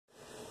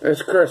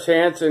It's Chris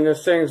Hansen.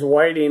 This thing's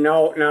waiting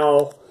out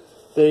now.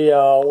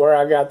 The where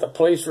I got the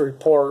police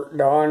report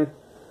done.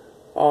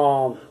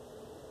 Now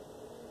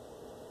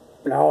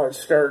it's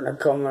starting to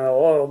come in a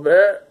little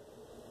bit,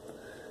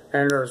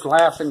 and there's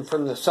laughing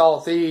from the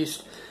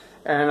southeast,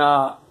 and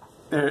I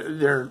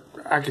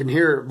can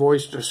hear it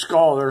voice to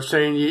skull. They're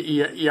saying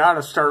you ought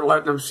to start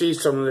letting them see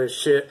some of this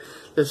shit.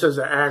 This is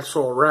an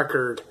actual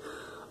record.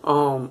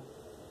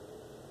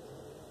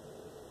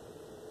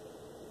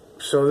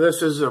 So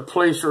this is a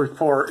police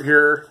report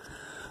here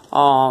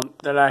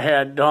that I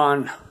had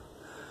done.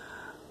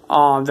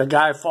 The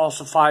guy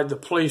falsified the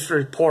police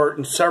report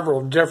in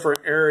several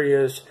different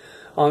areas.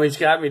 He's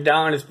got me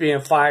down as being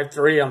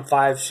 5'3", I'm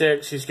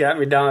 5'6". He's got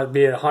me down as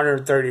being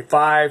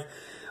 135.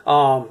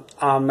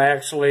 I'm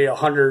actually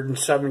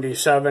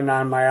 177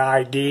 on my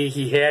ID.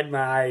 He had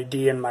my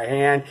ID in my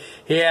hand.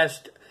 He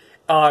asked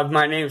if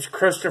my name's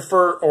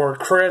Christopher or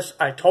Chris.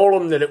 I told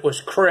him that it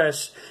was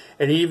Chris.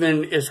 It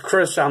even is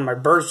Chris on my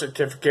birth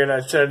certificate. I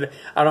said,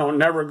 I don't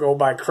never go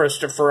by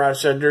Christopher. I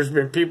said, there's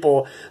been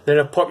people that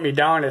have put me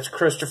down as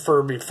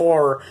Christopher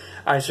before.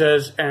 I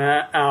says, and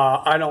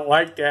I don't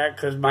like that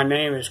because my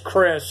name is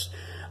Chris.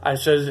 I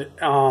says,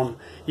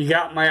 you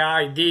got my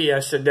ID. I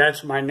said,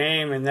 that's my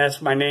name, and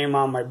that's my name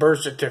on my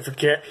birth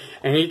certificate.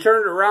 And he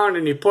turned around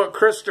and he put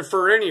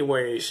Christopher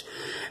anyways.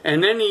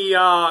 And then he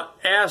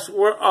asked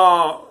if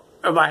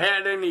I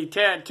had any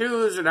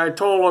tattoos, and I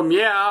told him,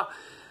 yeah.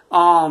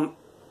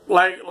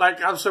 Like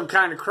I'm some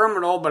kind of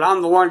criminal, but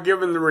I'm the one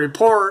giving the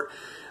report.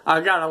 I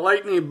got a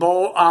lightning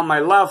bolt on my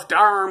left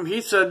arm. He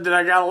said that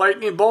I got a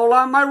lightning bolt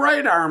on my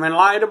right arm and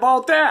lied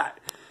about that.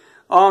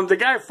 The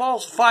guy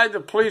falsified the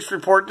police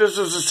report. This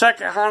is the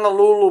second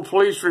Honolulu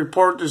police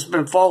report that's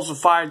been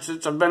falsified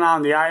since I've been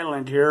on the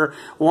island here.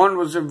 One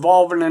was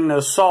involving an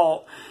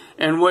assault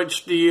in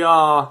which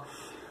the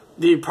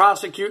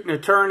prosecuting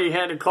attorney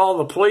had to call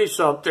the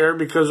police up there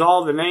because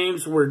all the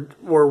names were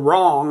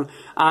wrong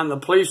on the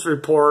police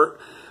report.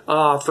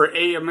 For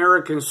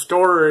American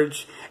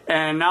Storage,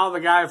 and now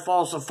the guy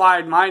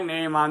falsified my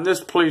name on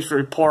this police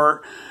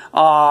report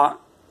that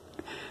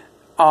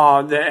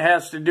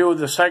has to do with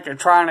the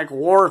psychotronic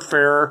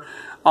warfare.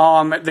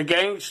 The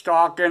gang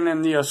stalking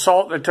and the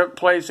assault that took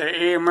place at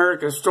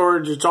American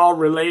Storage, it's all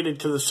related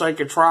to the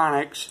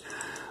psychotronics.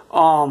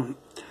 In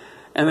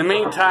the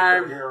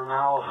meantime,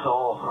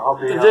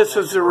 this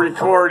is the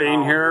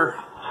recording here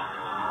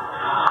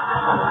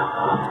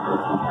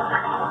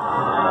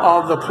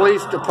of the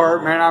police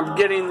department. I'm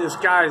getting this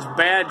guy's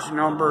badge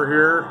number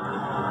here.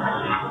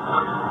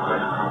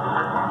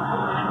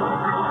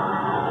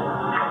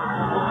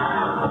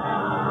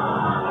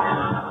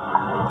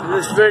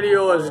 This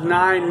video is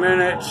 9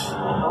 minutes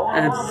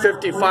and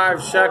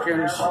 55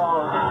 seconds.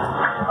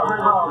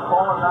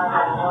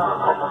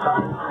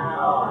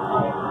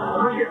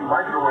 We're getting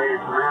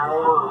microwaves, man,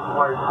 over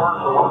like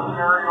parts of one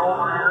area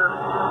over here.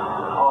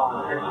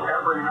 It's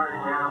every night,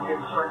 man. I'm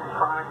getting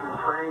psychotronic and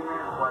training,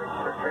 like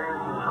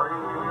satanic and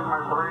training in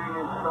my brain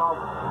and stuff.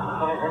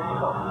 Can I hear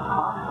myself?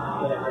 Huh?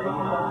 Can I hear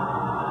myself?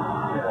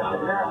 Did I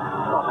say that?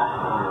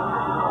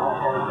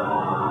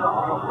 No,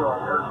 I don't feel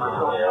like hurting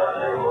myself.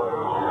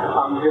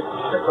 I'm just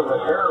sick of the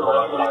terror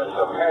that's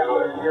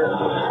happening here.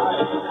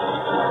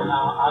 And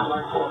I'd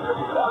like to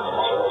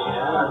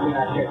I mean,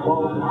 I can't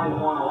call it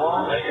 911.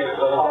 Let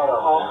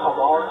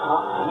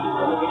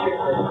me get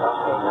this stuff.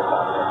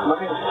 My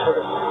name is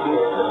Chris.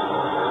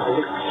 Is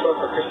it short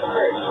for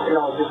Christopher?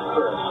 No, just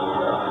Chris.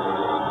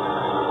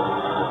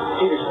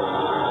 Peterson.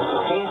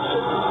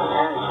 Hansen.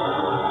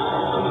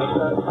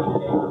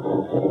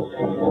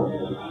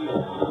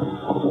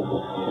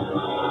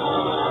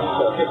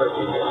 Okay, but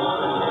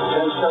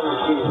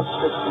 1017 is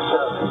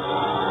 57.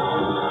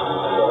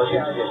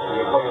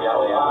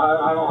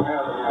 I don't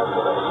have an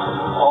answer.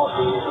 All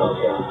these,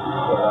 okay.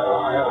 But I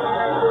don't have an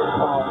answer.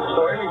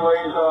 So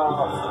anyways,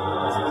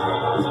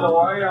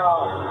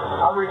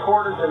 I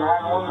recorded the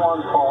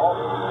 911 call.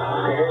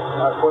 Okay,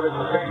 I put it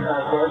to Facebook.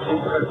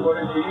 I put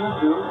it to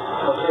YouTube.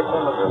 Okay,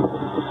 one of them.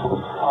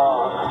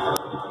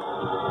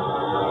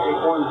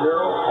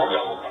 810.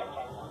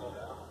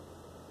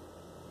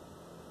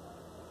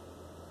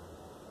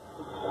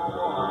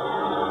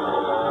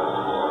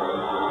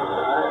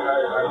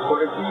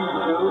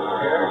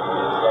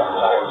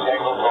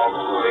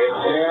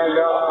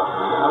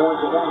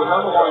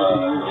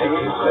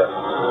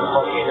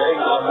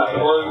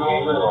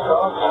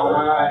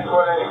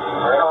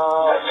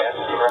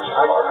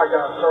 I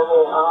got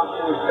several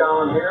options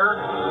down here,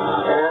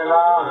 and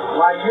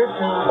my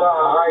YouTube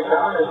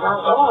icon is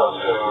not on.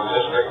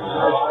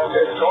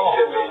 It's gone.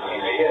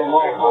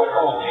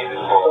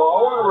 So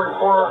I want to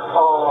report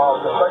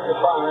the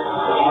psychotronic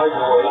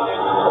microwave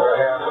that are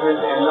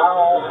happening, and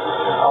now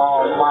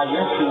my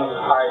YouTube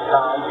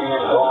icon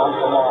being gone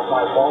from off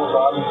my phone. So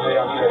obviously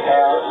I'm going to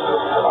have.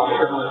 I'm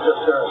sure it was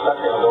just there a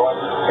second ago. I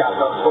just got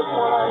done putting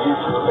one on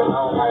YouTube, and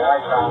now my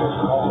icon is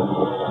gone.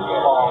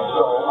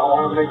 So I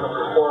want to make a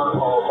report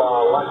of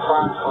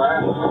electronic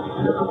harassment.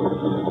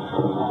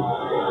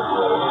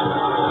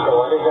 So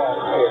I think that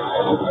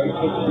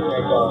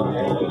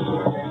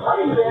I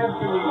need to ask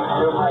you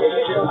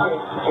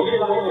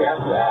didn't mean you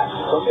have to ask.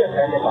 Don't be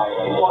offended by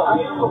it. Well,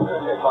 I am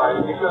offended by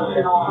it because,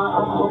 you know,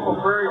 I'm a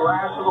very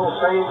rational,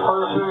 sane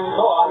person.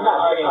 No, I'm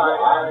not saying that.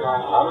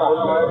 I'm not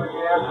saying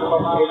that.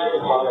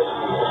 It bothers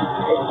you.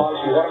 It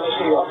bothers you. Let me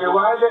see you. Okay,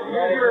 well,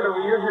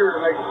 you're here to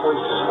make a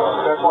police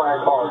report. That's why I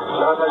called you.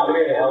 So I'd like to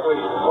make a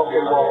police report.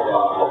 Okay,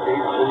 well, okay,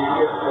 so you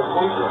get the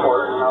police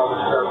report and I'll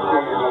start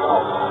figuring it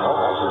out.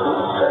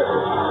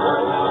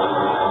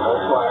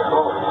 That's why I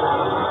called you.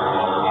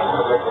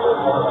 To make a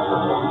report.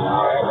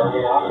 All right, let me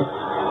ask you.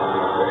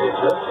 It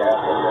just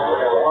happened.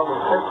 At 11:50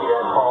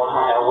 I called.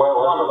 And where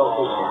was the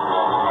location?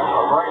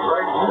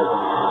 Right here.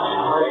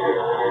 Right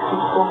here.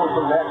 Keep coming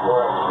from that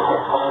direction.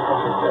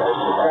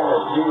 It's kind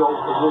of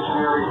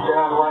geopositionary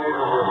satellite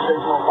or a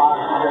signal box.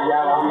 They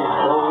got on these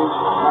buildings,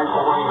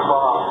 microwave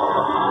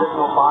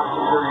signal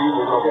boxes they're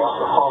using against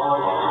the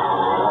public.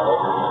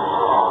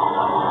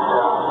 I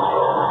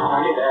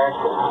need the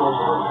actual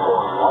police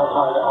report. I'll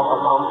find out.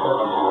 I'm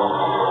filming you.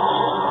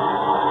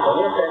 Well,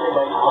 if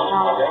anybody's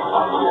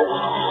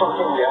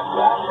something we have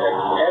to ask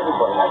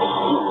everybody, I can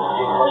see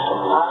you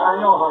personally. I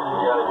know how you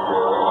guys do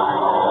it. I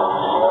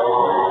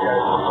know you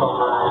guys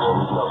come around and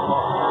stuff.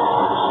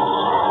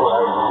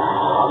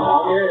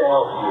 I'm here to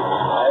help you.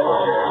 I don't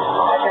care.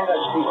 I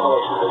cannot speak for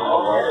you.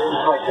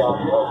 It's my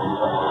job to help you.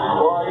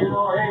 Well, you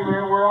know, hey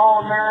man, we're all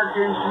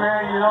Americans,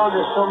 man. You know,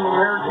 there's some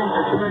Americans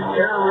that commit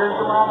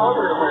terrorism on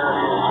other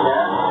Americans,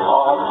 man.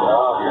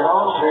 You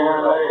know,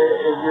 and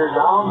if you're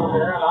down with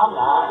that, I'm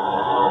not.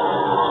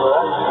 So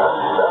that's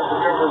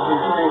the difference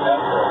between,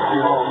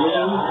 you know,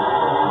 me and I'm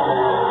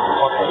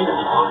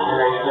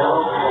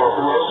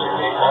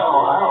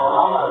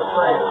not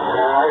afraid.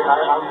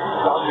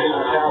 I'm being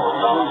a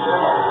challenge.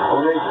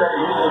 When they start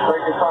using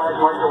psychotic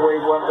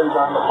microwave weapons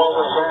on the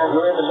public, man,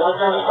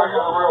 I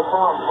got a real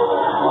problem with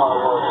it.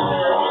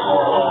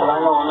 But I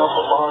know enough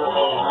about it.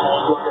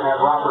 Looking at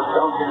Robert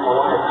Duncan, the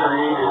one that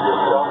created this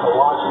stuff, the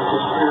watching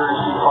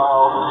conspiracy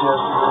files, and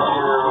just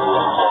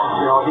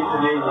you know, he's a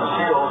Navy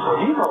SEAL, so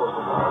he knows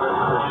about it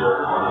for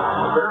sure.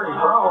 Barry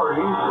Fowler,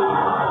 he's the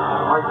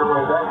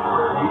microwave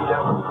expert. He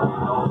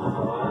definitely knows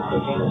about it.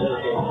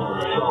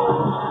 So,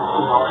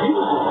 you know, he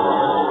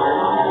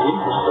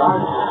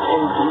describes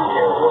in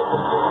detail what the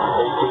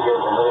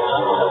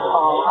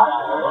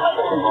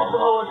it's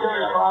a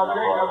military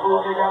project. I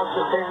believe they got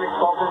satanic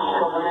cultists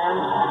coming in,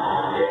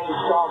 getting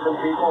stalking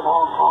people,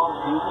 Hong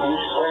Kong, you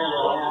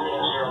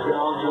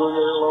know, doing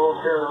their little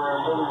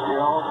terrorism,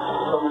 you know,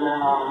 coming in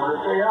on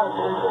America. Yeah, I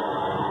believe it.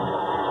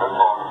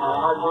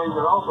 I believe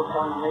they're also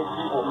trying to make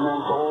people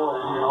mental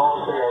and, you know,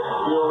 if they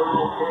feel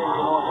okay,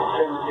 you know,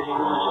 intimidating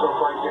and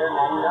stuff like that.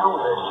 And I'm down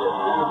with that shit,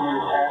 man. I mean,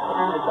 it's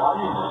happening. It's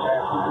obvious it's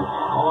happening.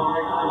 I want to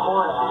make a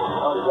report on it.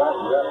 Oh, you got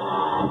it.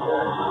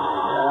 Okay.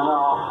 And,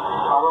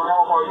 I don't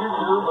know about you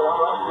two, but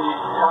I'm up to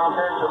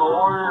contact a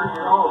lawyer,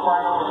 you know, to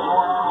find out what's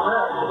going on with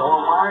that. I don't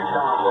want my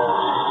contact.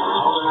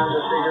 I'm going to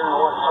just sit here and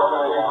let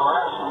somebody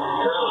harass me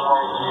and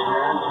terrorize me,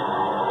 man.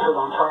 Because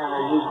I'm trying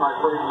to use my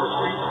freedom of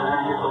speech and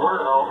then get the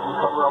word out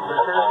and cover up the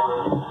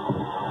terrorism.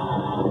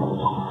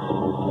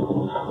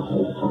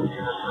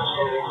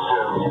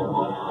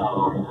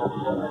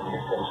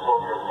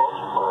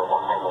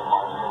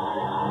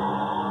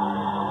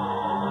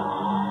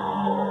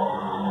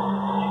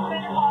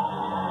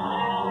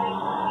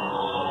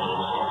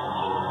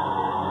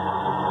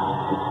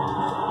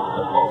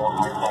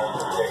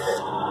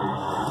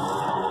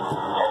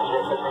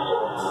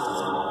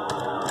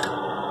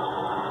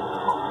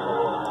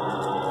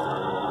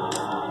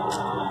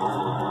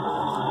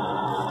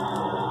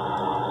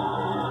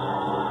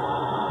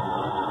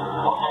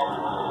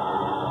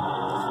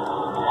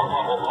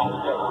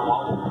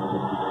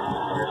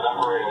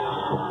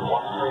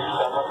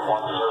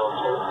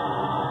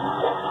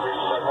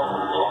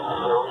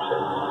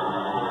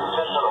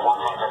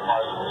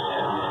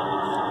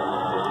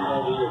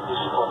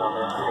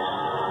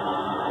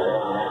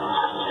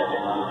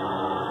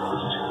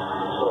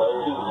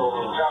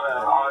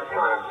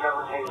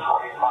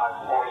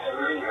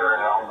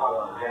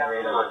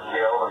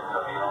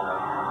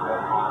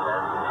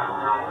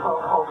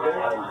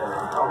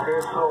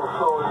 Okay, so the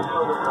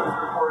police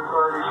report is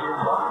already being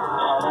done.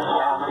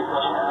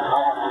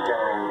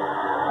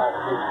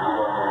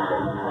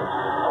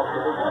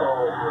 Okay, so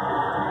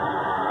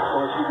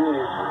what you do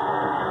is,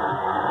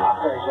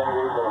 after I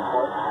generate the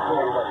report,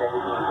 pretty much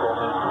everything you told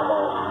me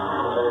about the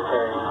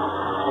military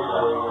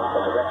situations, the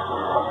direction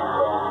it's coming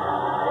from,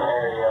 the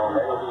area,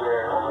 right over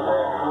there, over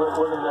there.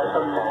 What is that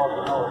coming about the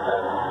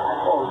military?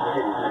 Oh, it's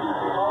pretty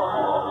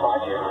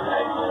project.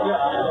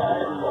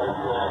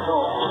 So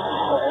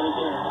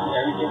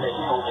everything that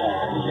you told me, I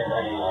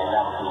generated it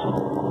out to you.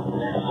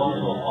 And as long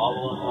as we'll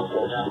follow up, we'll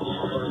go down to you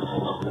first.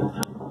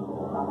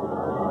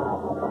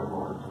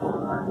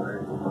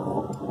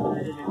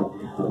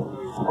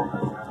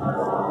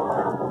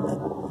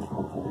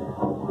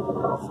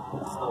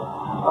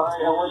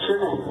 Alright, and what's your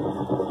name?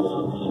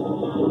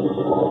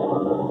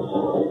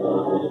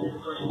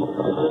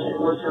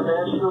 What's your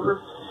badge number?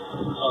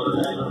 Oh, the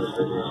badge number is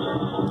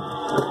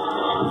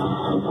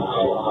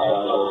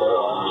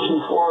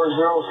 2-4.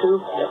 402?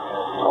 Yep.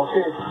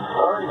 Okay.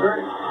 All right,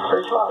 great.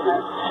 Thanks a lot, man.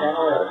 Do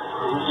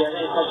you have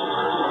any questions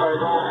before I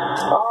go?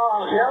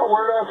 Yeah,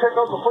 where do I pick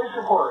up the police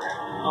report?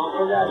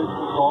 For that, you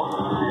can call.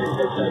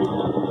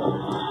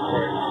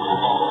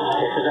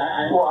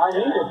 Well, I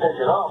need to pick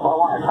it up. I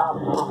want a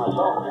copy for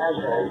myself.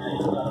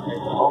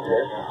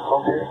 Okay.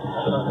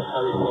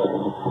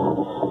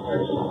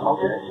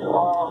 Okay.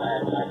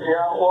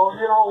 Yeah. Well,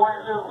 you know, when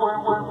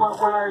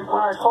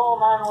I call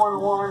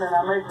 911 and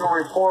I make a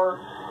report,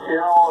 you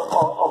know,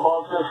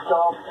 about this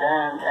stuff,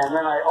 and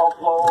then I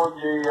upload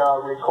the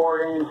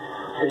recording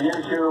to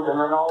YouTube, and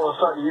then all of a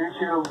sudden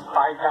YouTube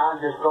icon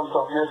just comes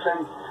up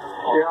missing.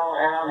 You know,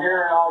 and I'm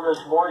hearing all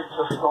this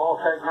voice-to-skull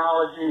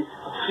technology.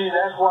 See,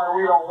 that's why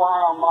we don't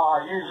want him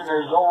using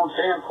his own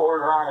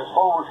camcorder on his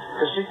phone,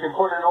 because he can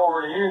put it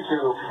over to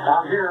YouTube. And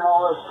I'm hearing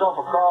all this stuff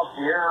across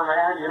the air,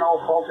 man, you know,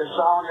 focus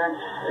sounding,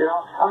 you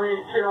know. I mean,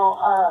 you know,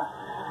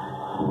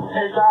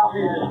 it's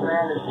obvious,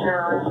 man, it's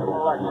terrorism,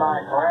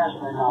 electronic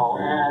harassment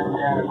now.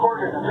 And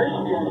according to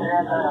Michigan's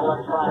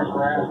anti-electronic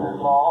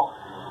harassment law,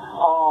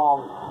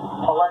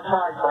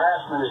 electronic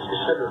harassment is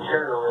considered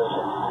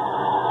terrorism.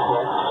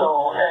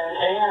 So,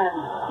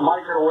 and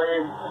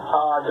microwave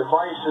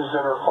devices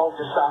that are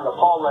focused on the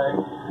public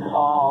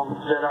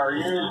that are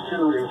used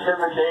to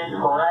intimidate,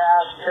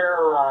 harass,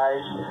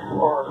 terrorize,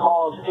 or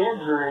cause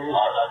injury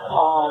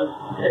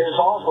is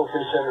also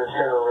considered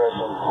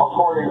terrorism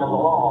according to the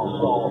law.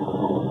 So,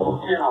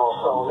 you know,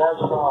 so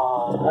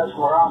that's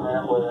where I'm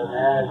at with it,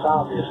 man. It's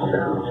obvious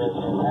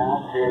terrorism,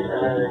 man. Being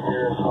committed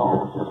here, so.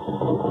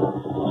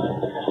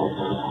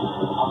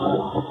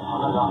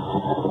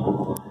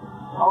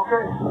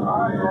 Okay,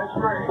 alright, that's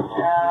great. And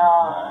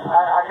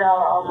I got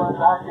all the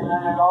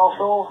documented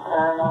also,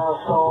 and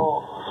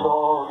so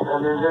if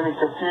there's any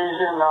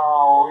confusion,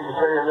 we can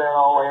figure that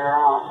out later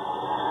on.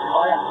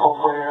 Oh yeah.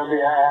 Hopefully it'll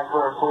be an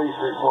accurate police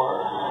report.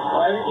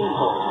 Well, everything's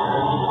over.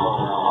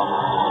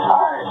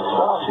 Alright, so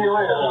I'll see you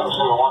later.